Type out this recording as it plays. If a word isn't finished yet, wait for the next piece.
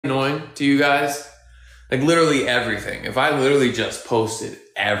annoying to you guys? Like literally everything. If I literally just posted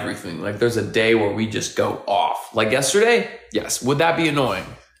everything, like there's a day where we just go off. Like yesterday, yes. Would that be annoying?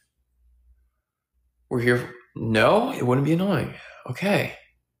 We're here. No, it wouldn't be annoying. Okay.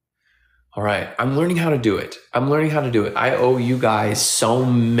 All right. I'm learning how to do it. I owe you guys so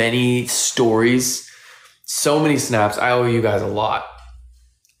many stories, so many snaps. I owe you guys a lot.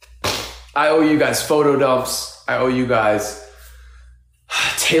 I owe you guys photo dumps. I owe you guys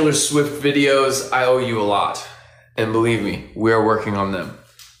Taylor Swift videos. I owe you a lot. And believe me, we're working on them.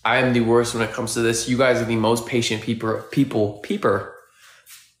 I am the worst when it comes to this. You guys are the most patient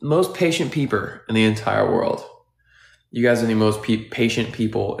most patient peeper in the entire world. You guys are the most patient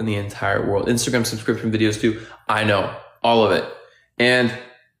people in the entire world. Instagram subscription videos too. I know, all of it. And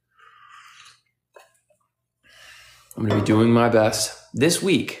I'm gonna be doing my best this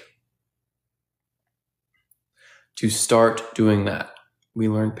week to start doing that. We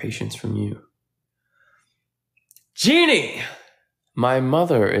learned patience from you. Jeannie! My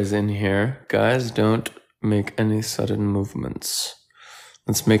mother is in here. Guys, don't make any sudden movements.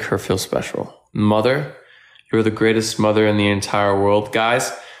 Let's make her feel special. Mother, you're the greatest mother in the entire world.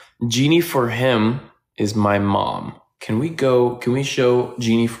 Guys, Jeannie for him is my mom. Can we show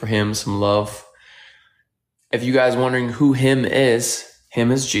Jeannie for him some love? If you guys wondering who him is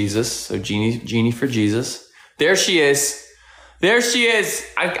Jesus. So Jeannie for Jesus. There she is. There she is.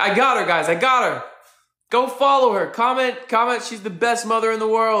 I got her, guys. I got her. Go follow her. Comment. She's the best mother in the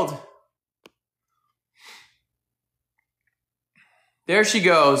world. There she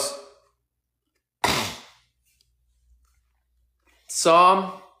goes.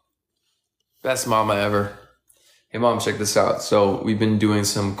 Psalm. Best mama ever. Hey mom, check this out. So we've been doing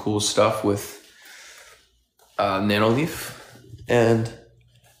some cool stuff with Nanoleaf, and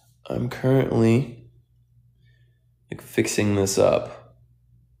I'm currently fixing this up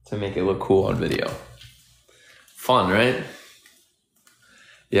to make it look cool on video. Fun, right?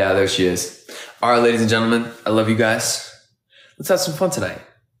 Yeah, there she is. All right, ladies and gentlemen, I love you guys. Let's have some fun tonight.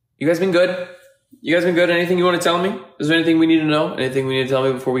 You guys been good? Anything you want to tell me? Is there anything we need to know? Anything we need to tell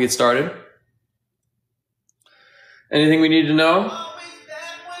me before we get started? Anything we need to know?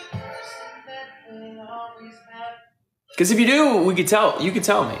 Because if you do, you could tell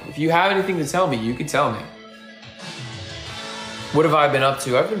me. If you have anything to tell me, you could tell me. What have I been up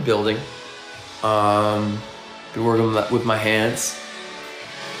to? I've been building. Been working with my hands.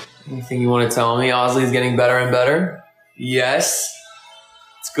 Anything you want to tell me? Osley's getting better and better. Yes.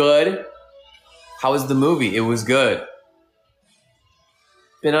 It's good. How was the movie? It was good.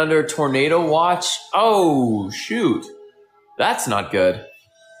 Been under tornado watch? Oh, shoot. That's not good.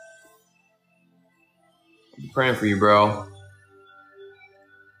 I'm praying for you, bro.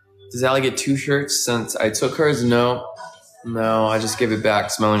 Does Allie get 2 shirts since I took hers? No, I just gave it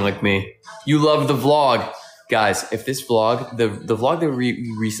back smelling like me. You love the vlog. Guys, if this vlog, the vlog that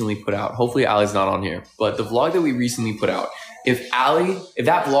we recently put out, hopefully Allie's not on here, but the vlog that we recently put out, if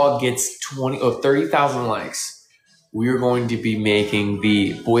that vlog gets 20 or 30,000 likes, we're going to be making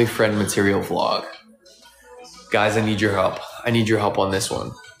the boyfriend material vlog. Guys, I need your help. I need your help on this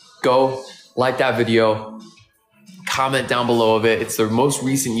one. Go like that video, comment down below of it. It's the most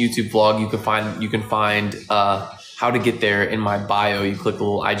recent YouTube vlog. You can find how to get there in my bio. You click the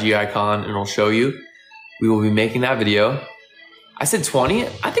little IG icon and it'll show you. We will be making that video. I said 20?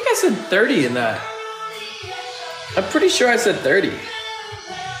 I think I said 30 in that. I'm pretty sure I said 30.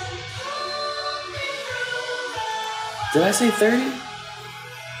 Did I say 30?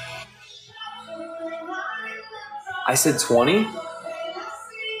 I said 20?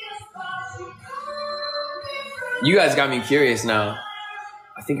 You guys got me curious now.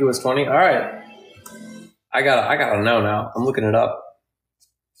 I think it was 20. All right. I gotta know now. I'm looking it up.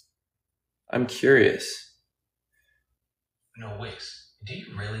 I'm curious. No, Wix. Do you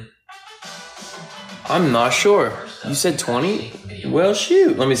really? I'm not sure. You said 20? Well,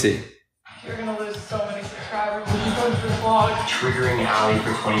 shoot. Let me see. You're gonna lose so many subscribers when you go to the vlog. Triggering Allie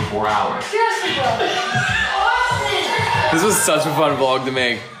for 24 hours. Seriously, bro. Austin! This was such a fun vlog to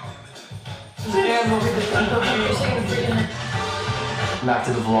make. Back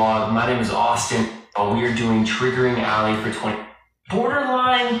to the vlog. My name is Austin. We are doing Triggering Allie for 20.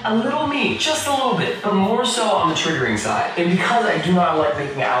 Borderline, a little me, just a little bit, but more so on the triggering side. And because I do not like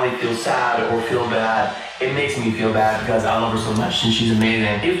making Allie feel sad or feel bad, it makes me feel bad because I love her so much and she's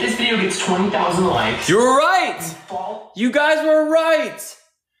amazing. If this video gets 20,000 likes... You were right! You guys were right!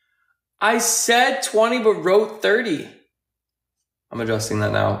 I said 20 but wrote 30. I'm adjusting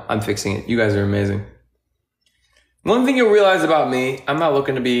that now. I'm fixing it. You guys are amazing. One thing you'll realize about me, I'm not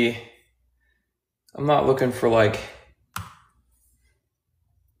looking for, 20 like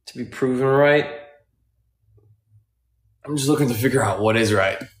to be proven right. I'm just looking to figure out what is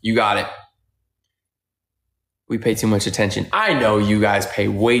right. You got it. We pay too much attention. I know you guys pay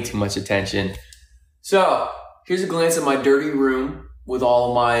way too much attention. So here's a glance at my dirty room with all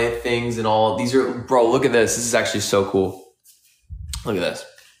of my things and all. These are, bro, look at this. This is actually so cool. Look at this.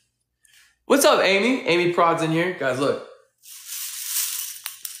 What's up, Amy? Amy Prod's in here. Guys, look.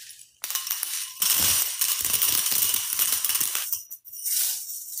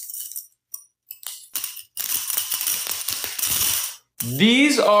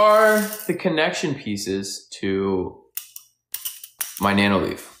 These are the connection pieces to my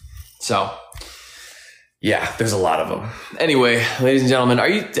Nanoleaf. So, yeah, there's a lot of them. Anyway, ladies and gentlemen, are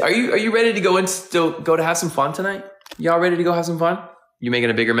you ready to go to have some fun tonight? Y'all ready to go have some fun? You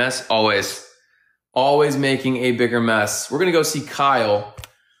making a bigger mess? Always making a bigger mess. We're gonna go see Kyle.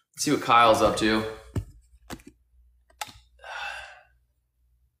 Let's see what Kyle's up to.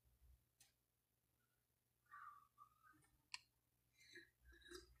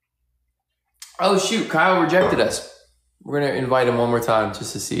 Oh shoot, Kyle rejected us. We're gonna invite him one more time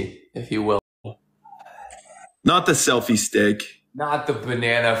just to see if he will. Not the selfie stick. Not the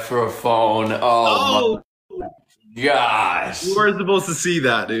banana for a phone. Oh my gosh. You weren't supposed to see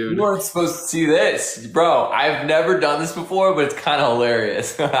that, dude. You weren't supposed to see this. Bro, I've never done this before, but it's kind of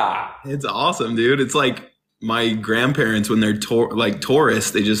hilarious. It's awesome, dude. It's like my grandparents when they're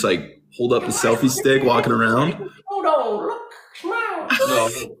tourists, they just like hold up the selfie stick walking around. Oh no, look, smile.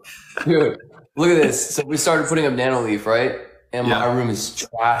 Dude, look at this. So we started putting up Nanoleaf, right? And Yeah. my room is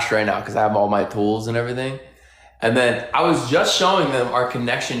trash right now because I have all my tools and everything. And then I was just showing them our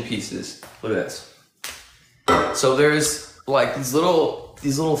connection pieces. Look at this. So there's like these little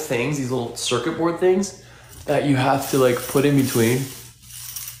things, these little circuit board things that you have to like put in between.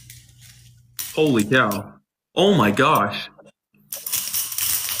 Holy cow. Oh my gosh.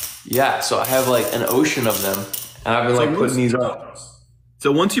 Yeah, so I have like an ocean of them, and I've been like putting these up.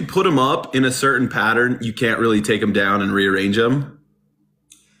 So once you put them up in a certain pattern, you can't really take them down and rearrange them.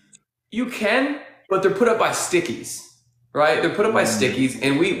 You can, but they're put up by stickies, right? They're put up by stickies,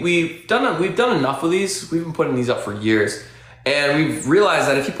 and we've done enough of these. We've been putting these up for years, and we've realized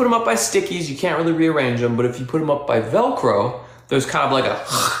that if you put them up by stickies, you can't really rearrange them. But if you put them up by Velcro, there's kind of like a,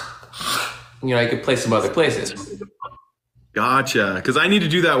 you could place them other places. Gotcha. Because I need to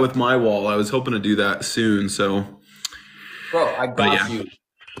do that with my wall. I was hoping to do that soon. So, Bro, I got you.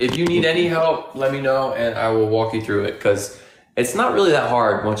 If you need any help, let me know, and I will walk you through it because it's not really that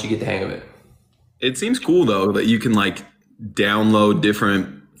hard once you get the hang of it. it seems cool though that you can like download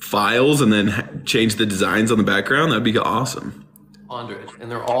different files and then change the designs on the background. That'd be awesome. 100, and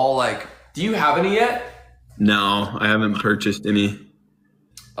they're all like, do you have any yet? No, I haven't purchased any.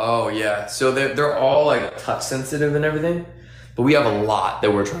 Oh yeah, so they're all like touch sensitive and everything, but we have a lot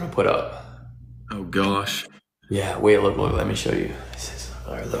that we're trying to put up. Oh gosh. Yeah, wait, look, let me show you. This is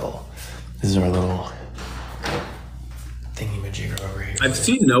our little thingy-majigger over here. I've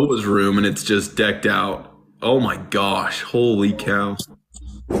seen Noah's room and it's just decked out. Oh my gosh, holy cow.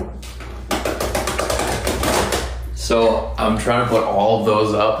 So I'm trying to put all of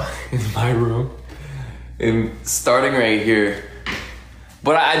those up in my room, and starting right here.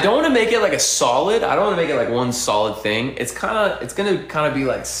 But I don't want to make it like a solid. I don't want to make it like one solid thing. It's gonna kind of be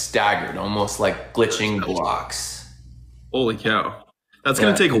like staggered, almost like glitching blocks. Holy cow. That's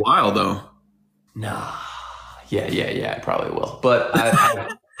gonna take a while though. Nah. Yeah, it probably will. But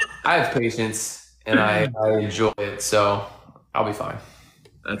I have patience and I enjoy it, so I'll be fine.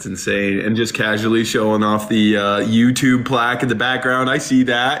 That's insane. And just casually showing off the YouTube plaque in the background. I see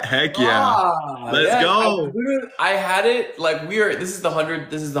that. Heck yeah. Let's go. I had it like this is the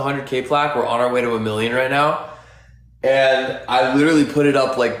 100K plaque. We're on our way to 1 million right now. And I literally put it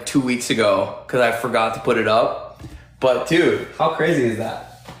up like 2 weeks ago because I forgot to put it up. But dude, how crazy is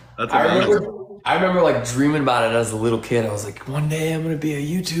that? That's I remember like dreaming about it as a little kid. I was like, one day I'm gonna be a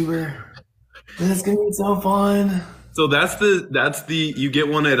YouTuber. That's gonna be so fun. So that's the you get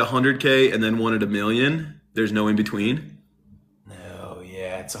one at 100K and then one at 1 million. There's no in between. No,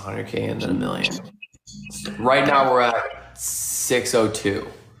 yeah, it's 100K and then 1 million. Right now we're at 602.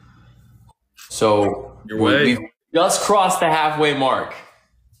 So we've just crossed the halfway mark.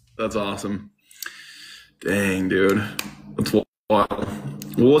 That's awesome. Dang, dude. That's wild.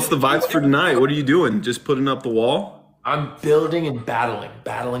 Well, what's the vibes for tonight? What are you doing? Just putting up the wall? I'm building and battling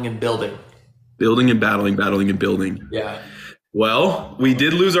and building. Building and battling and building. Yeah. Well, we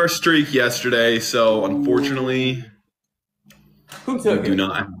did lose our streak yesterday, so unfortunately, Who took we do it?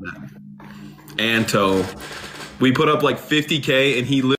 not have that. Anto. We put up like 50K and he